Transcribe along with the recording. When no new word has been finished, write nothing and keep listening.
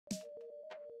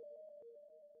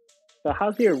So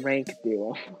how's your rank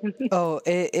duo? Oh,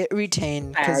 it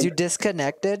retained because you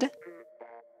disconnected.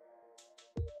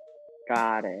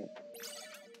 Got it.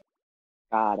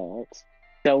 Got it.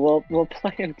 So we'll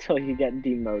play until you get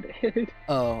demoted.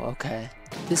 Oh, okay.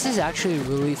 This is actually a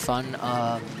really fun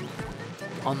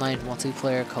online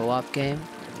multiplayer co-op game.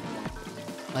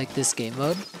 Like this game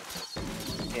mode.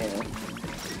 Yeah.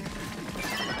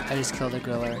 I just killed a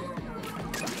griller.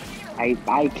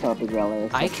 I killed the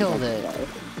griller. I killed it.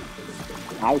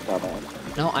 I killed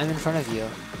it. No, I'm in front of you.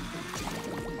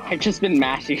 I've just been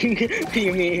mashing. What do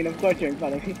you mean? Of course you're in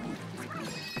front of me.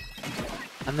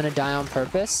 I'm gonna die on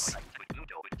purpose.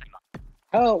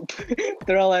 Oh,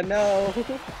 Thriller, no.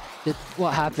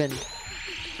 What happened?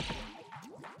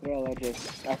 Thriller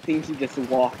I think he just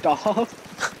walked off.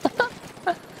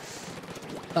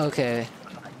 Okay.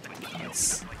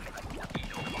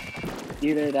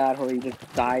 Either that or he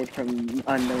just died from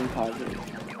unknown causes.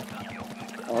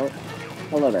 Oh,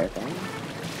 hello there, friend.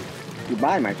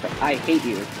 Goodbye, my friend. I hate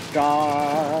you.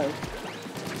 God.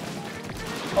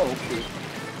 Oh, shoot.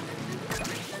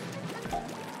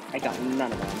 I got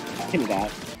none of them. Give me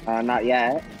that. Not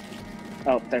yet.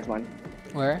 Oh, there's one.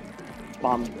 Where?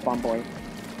 Bomb boy.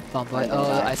 Bomb boy.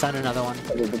 Oh, I found another one.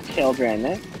 The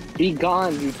children. Be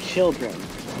gone, you children.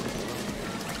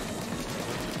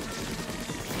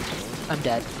 I'm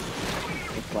dead.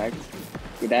 It's like,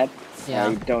 you're dead? Yeah.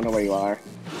 I don't know where you are.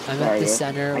 I'm Where at are the you?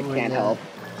 center. I can't help.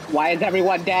 Why is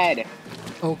everyone dead?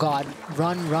 Oh god.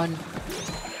 Run, run.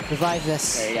 Revive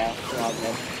this. There you go. We're all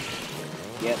good.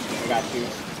 Yep, I got you.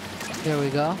 There we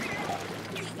go.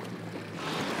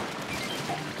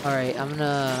 Alright, I'm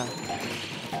gonna...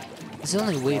 It's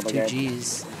only wave 2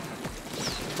 Gs.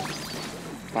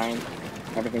 Fine.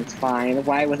 Everything's fine.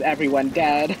 Why was everyone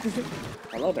dead?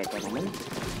 Hello there, gentlemen.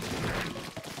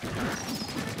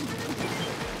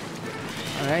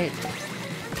 Alright.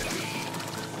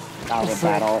 That was a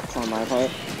battle on my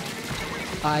part.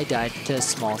 I died to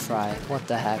small fry. What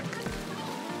the heck?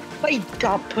 I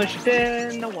got pushed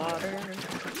in the water.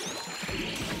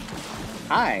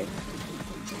 Hi.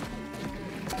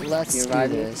 Let's do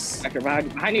this.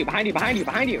 Behind you, behind you, behind you,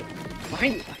 behind you,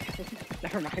 behind you.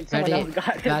 Never mind, someone else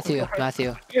got it.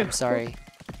 Matthew, I'm sorry.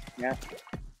 Yeah.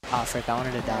 Oh, frick, I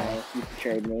wanted to die. You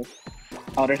betrayed me.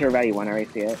 Oh, there's a ready one, I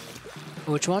already see it.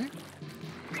 Which one?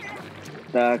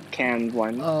 The canned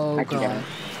one. Oh, god.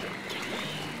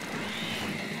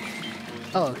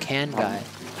 Oh, can guy.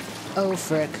 Oh,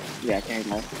 frick. Yeah, can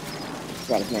guy.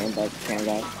 Forgot his name, but can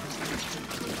guy.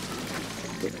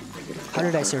 How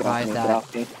did I survive that?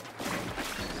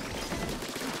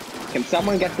 Can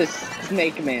someone get this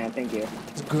snake man? Thank you.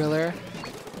 It's Griller?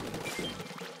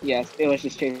 Yes, it was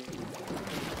just chasing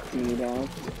me down.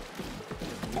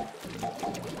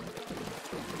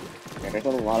 Yeah, there's a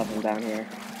lot of them down here.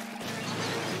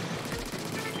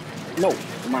 No,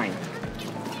 mine.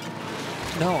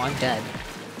 No, I'm dead.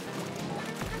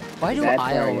 Why do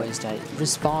I always die?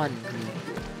 Respawn me.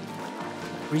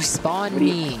 Respawn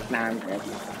me. Nah, I'm dead.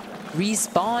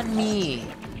 Respawn me.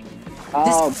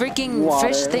 Oh, this freaking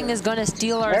fish thing is gonna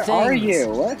steal our things. Where are you?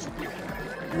 What?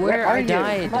 Where I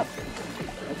died. I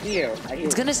see you.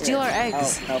 It's gonna steal our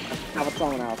eggs. Oh, no. How about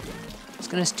someone else? It's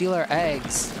gonna steal our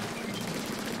eggs.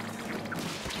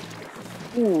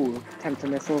 Ooh, Tempter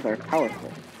missiles are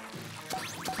powerful.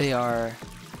 They are.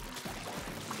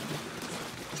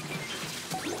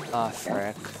 Oh,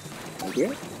 frick. Thank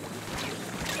you.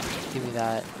 Give me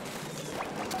that.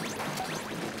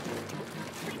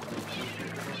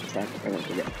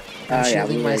 I'm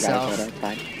shielding myself.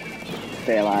 Fine.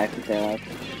 Stay alive, stay alive.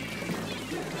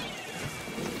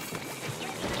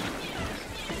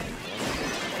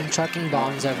 I'm chucking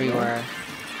bombs everywhere.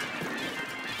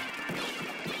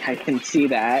 I can see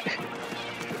that.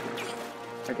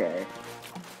 Okay.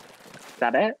 Is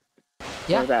that it?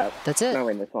 Yeah, that's it. No,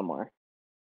 wait, there's one more.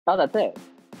 Oh, that's it.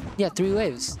 Yeah, 3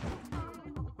 waves.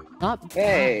 Not.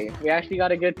 Hey, we actually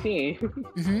got a good team.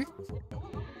 Mm-hmm.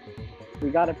 We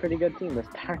got a pretty good team this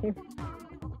time.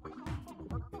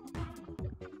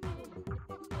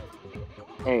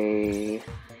 Hey.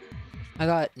 I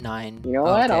got 9. You know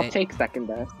what? I'll take second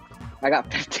best. I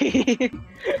got 15.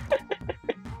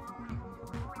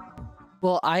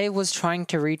 Well, I was trying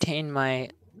to retain my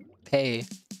pay.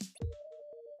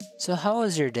 So how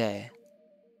was your day?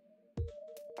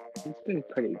 It's been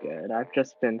pretty good. I've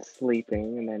just been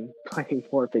sleeping and then playing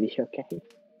more video games.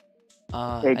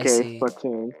 I see.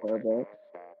 Splatoon for a bit.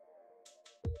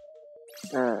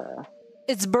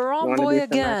 It's Baron Boy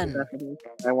again!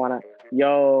 I wanna...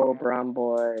 Yo, Baron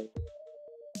Boy.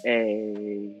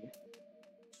 Hey.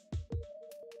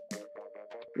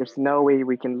 There's no way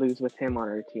we can lose with him on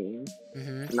our team.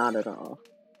 Mm-hmm. Not at all.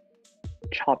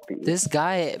 choppy. This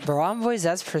guy, Baramboy's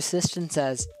as persistent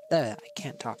as... I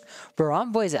can't talk.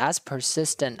 Baramboy's as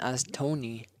persistent as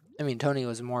Tony. I mean, Tony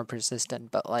was more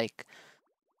persistent, but like...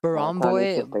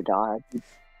 Baramboy... They died.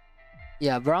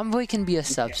 Yeah, Baramboy can be a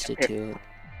substitute.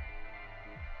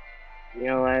 You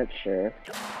know what? Sure.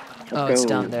 Oh, it's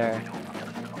down there.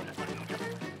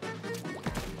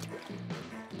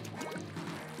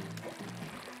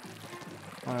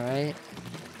 Alright.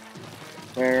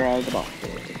 Where are the balls?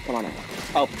 Come on out.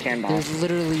 Oh, can ball. There's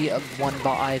literally one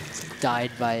ball. I've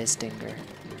died by a stinger.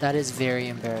 That is very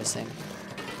embarrassing.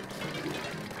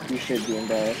 You should be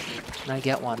embarrassed. And I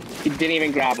get one. You didn't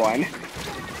even grab one.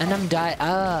 And I'm dying.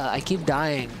 I keep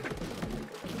dying.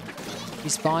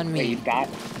 Respawn me. Wait, you got...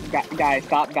 Guys,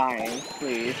 stop dying,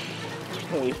 please.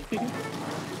 Please.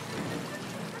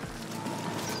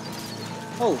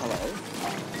 Oh, hello.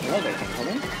 Hello there,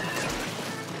 gentlemen.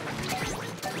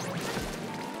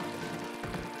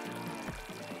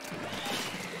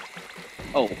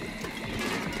 Oh.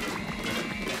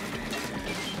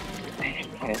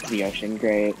 It's the ocean,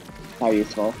 great. How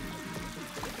useful.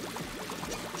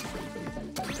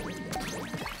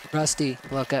 Rusty,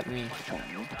 look at me.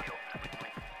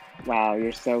 Wow,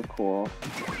 you're so cool.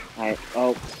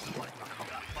 Oh.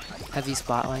 Heavy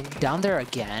spotlight. Down there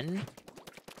again?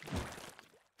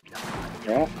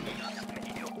 Yeah.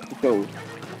 Go.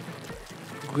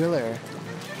 Griller.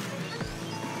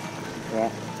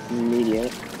 Yeah.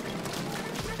 Immediate.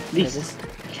 These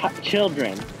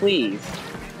children, please.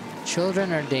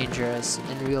 Children are dangerous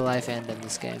in real life and in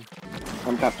this game.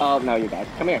 Oh, no, you guys.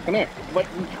 Come here, come here. What?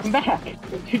 Come back.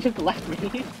 You just left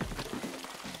me.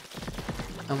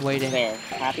 I'm waiting. There.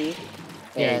 Happy?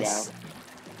 There yes.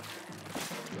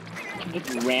 You go. You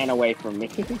just ran away from me.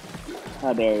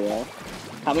 Oh, there you go.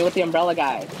 Help me with the umbrella,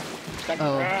 guys.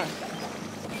 Oh.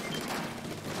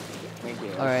 Thank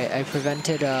you. Alright, I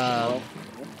prevented a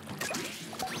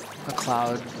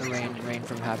cloud, rain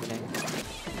from happening.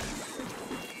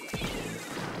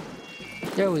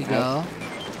 There we go.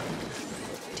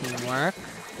 Teamwork.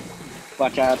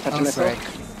 Watch out, touch a missile. Frick.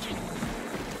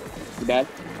 You dead?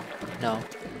 No.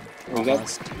 You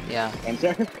Almost. good? Yeah.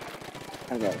 Answer?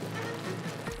 Okay.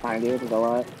 Find you, there's a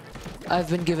lot. I've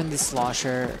been given the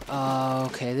slosher.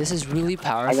 Okay, this is really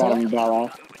powerful. I got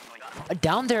umbrella.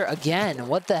 Down there again.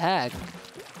 What the heck?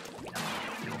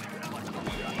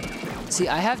 See,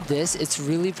 I have this. It's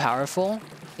really powerful.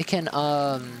 It can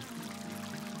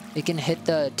hit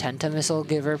the Tenta missile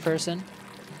giver person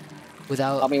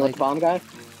without. Help me with the bomb guy.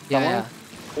 Yeah,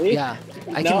 Please? yeah.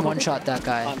 I can one-shot that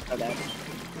guy.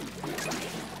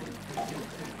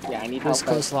 Yeah, I need help.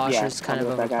 Close slosher's kind of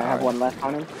overpowered. I have one left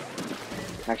on him.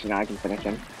 Actually, no, I can finish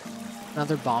him.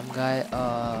 Another bomb guy.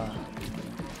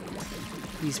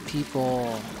 These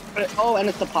people. Oh, and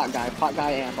it's the pot guy. Pot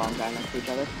guy and bomb guy next to each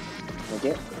other. Take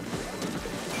it.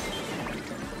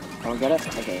 Don't get it?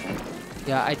 Okay.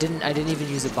 Yeah, I didn't even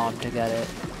use a bomb to get it.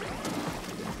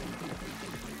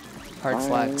 Hard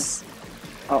flex.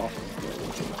 Oh.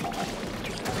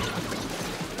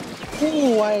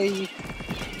 Ooh, why?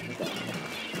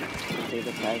 Okay,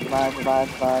 this guy. Revive.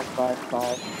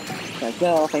 Let's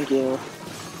go, thank you.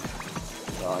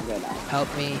 Oh, good.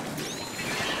 Help me.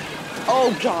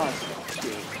 Oh, John!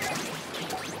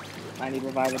 I need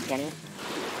revive at center.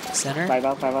 Center? 5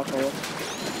 out for you.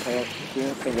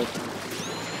 Fingers.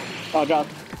 Oh, John.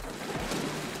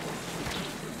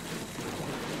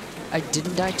 I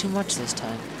didn't die too much this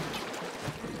time.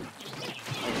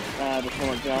 Just one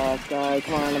more Jaws, guy.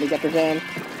 Come on, let me get this in.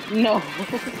 No!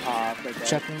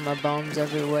 Chucking my bombs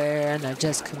everywhere, and I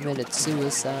just committed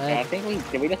suicide. Yeah, I think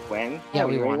did we just win? Yeah, oh,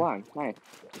 we really won. Nice.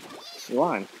 We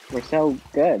won. We're so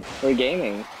good. We're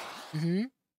gaming. Mm-hmm.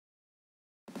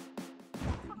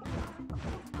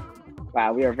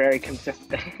 Wow, we are very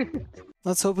consistent.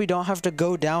 Let's hope we don't have to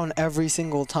go down every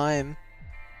single time.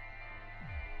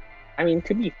 I mean,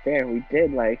 to be fair, we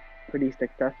did, like, pretty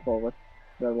successful with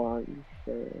the launch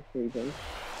region.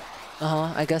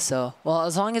 Uh-huh, I guess so. Well,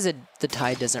 as long as the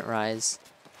tide doesn't rise.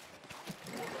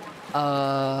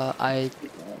 Okay,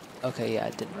 yeah,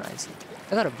 it didn't rise.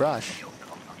 I got a brush.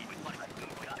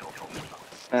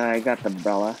 I got the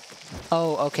umbrella.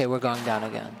 Oh, okay, we're going down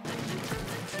again.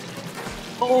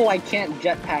 Oh, I can't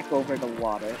jetpack over the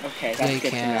water. Okay, that's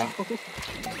good to know.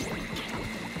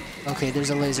 Okay,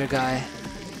 there's a laser guy.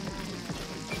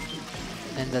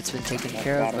 And that's been taken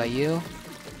care of by you.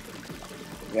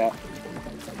 Yeah.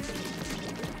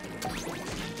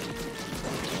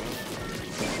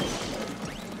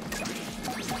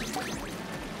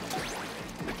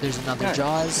 There's another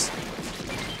Jaws.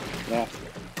 Yeah.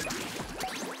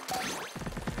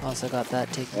 Also got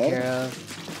that taken care of.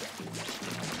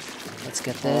 Let's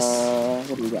get this.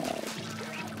 What do we got?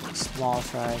 Small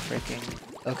fry, freaking.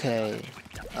 Okay.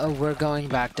 Oh, we're going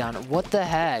back down. What the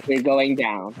heck? We're going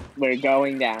down. We're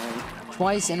going down.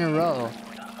 Twice in a row.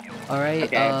 Alright,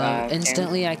 Okay,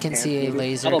 instantly I can see a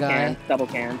laser double guy. Double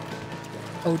can.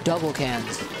 Oh, double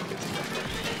cans.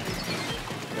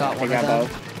 Got I one got of them.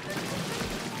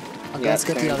 both. Okay, let's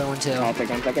get the other one too.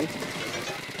 Second.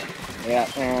 Yeah,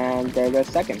 and there goes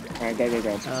second. Alright, go.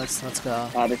 Let's go.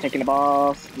 They're taking the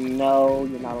balls. No,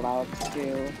 you're not allowed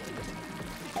to.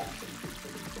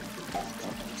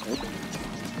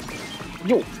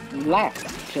 Yo,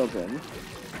 laugh, children.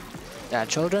 Yeah,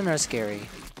 children are scary.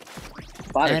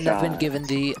 Body and I've been shot. given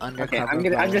the undercover.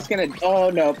 Okay, I'm just gonna. Oh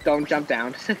no! Don't jump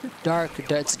down. Dark.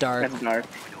 It's dark. That's dark.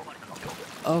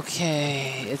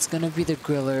 Okay, it's gonna be the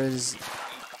grillers.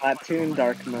 Tune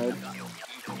dark mode.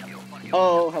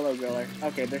 Oh, hello, griller.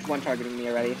 Okay, there's one targeting me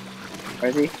already.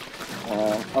 Where is he?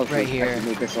 Oh, right here. I should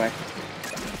move this way.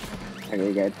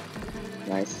 Okay, good.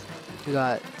 Nice. We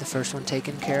got the first one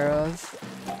taken care of.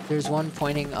 There's one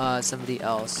pointing somebody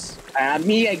else.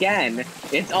 Me again.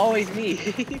 It's always me.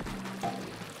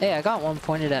 Hey, I got one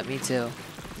pointed at me too.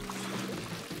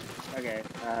 Okay,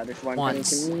 there's one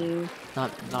Once. coming to me.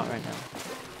 Not right now.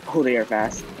 Oh, they are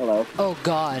fast. Hello. Oh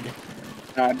God.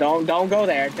 Don't go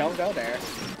there. Don't go there.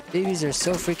 Babies are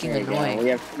so freaking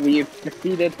annoying. We've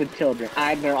defeated the children.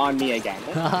 They're on me again.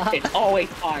 It's always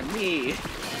on me.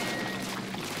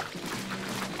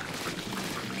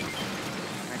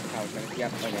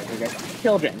 Yep. Okay. We're good.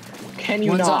 Children, can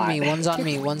you One's not? on me. One's on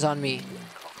me. One's on me.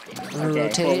 I'm gonna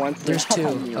rotate. Well, there's two.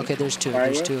 you. Okay, there's two. Where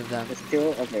There's two of them. There's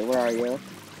two? Okay, where are you?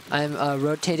 I'm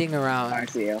rotating around. I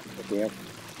see you.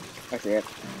 I see it.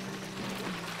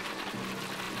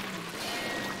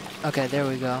 Okay, there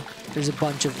we go. There's a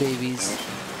bunch of babies.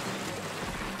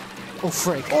 Oh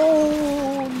frick.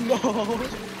 Oh no!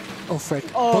 Oh frick.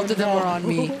 Oh, Both of them were on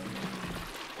me.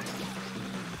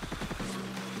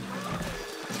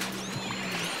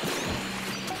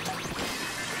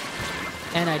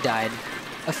 And I died.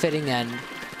 A fitting end.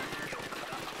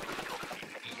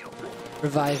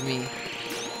 Revive me.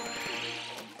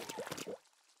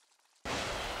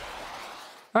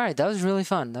 Alright, that was really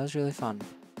fun.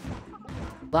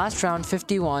 Last round,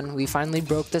 51. We finally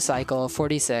broke the cycle,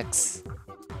 46.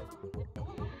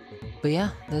 But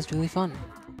yeah, that was really fun.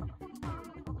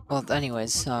 Well,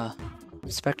 anyways,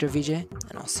 Spectravj,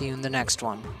 and I'll see you in the next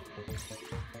one.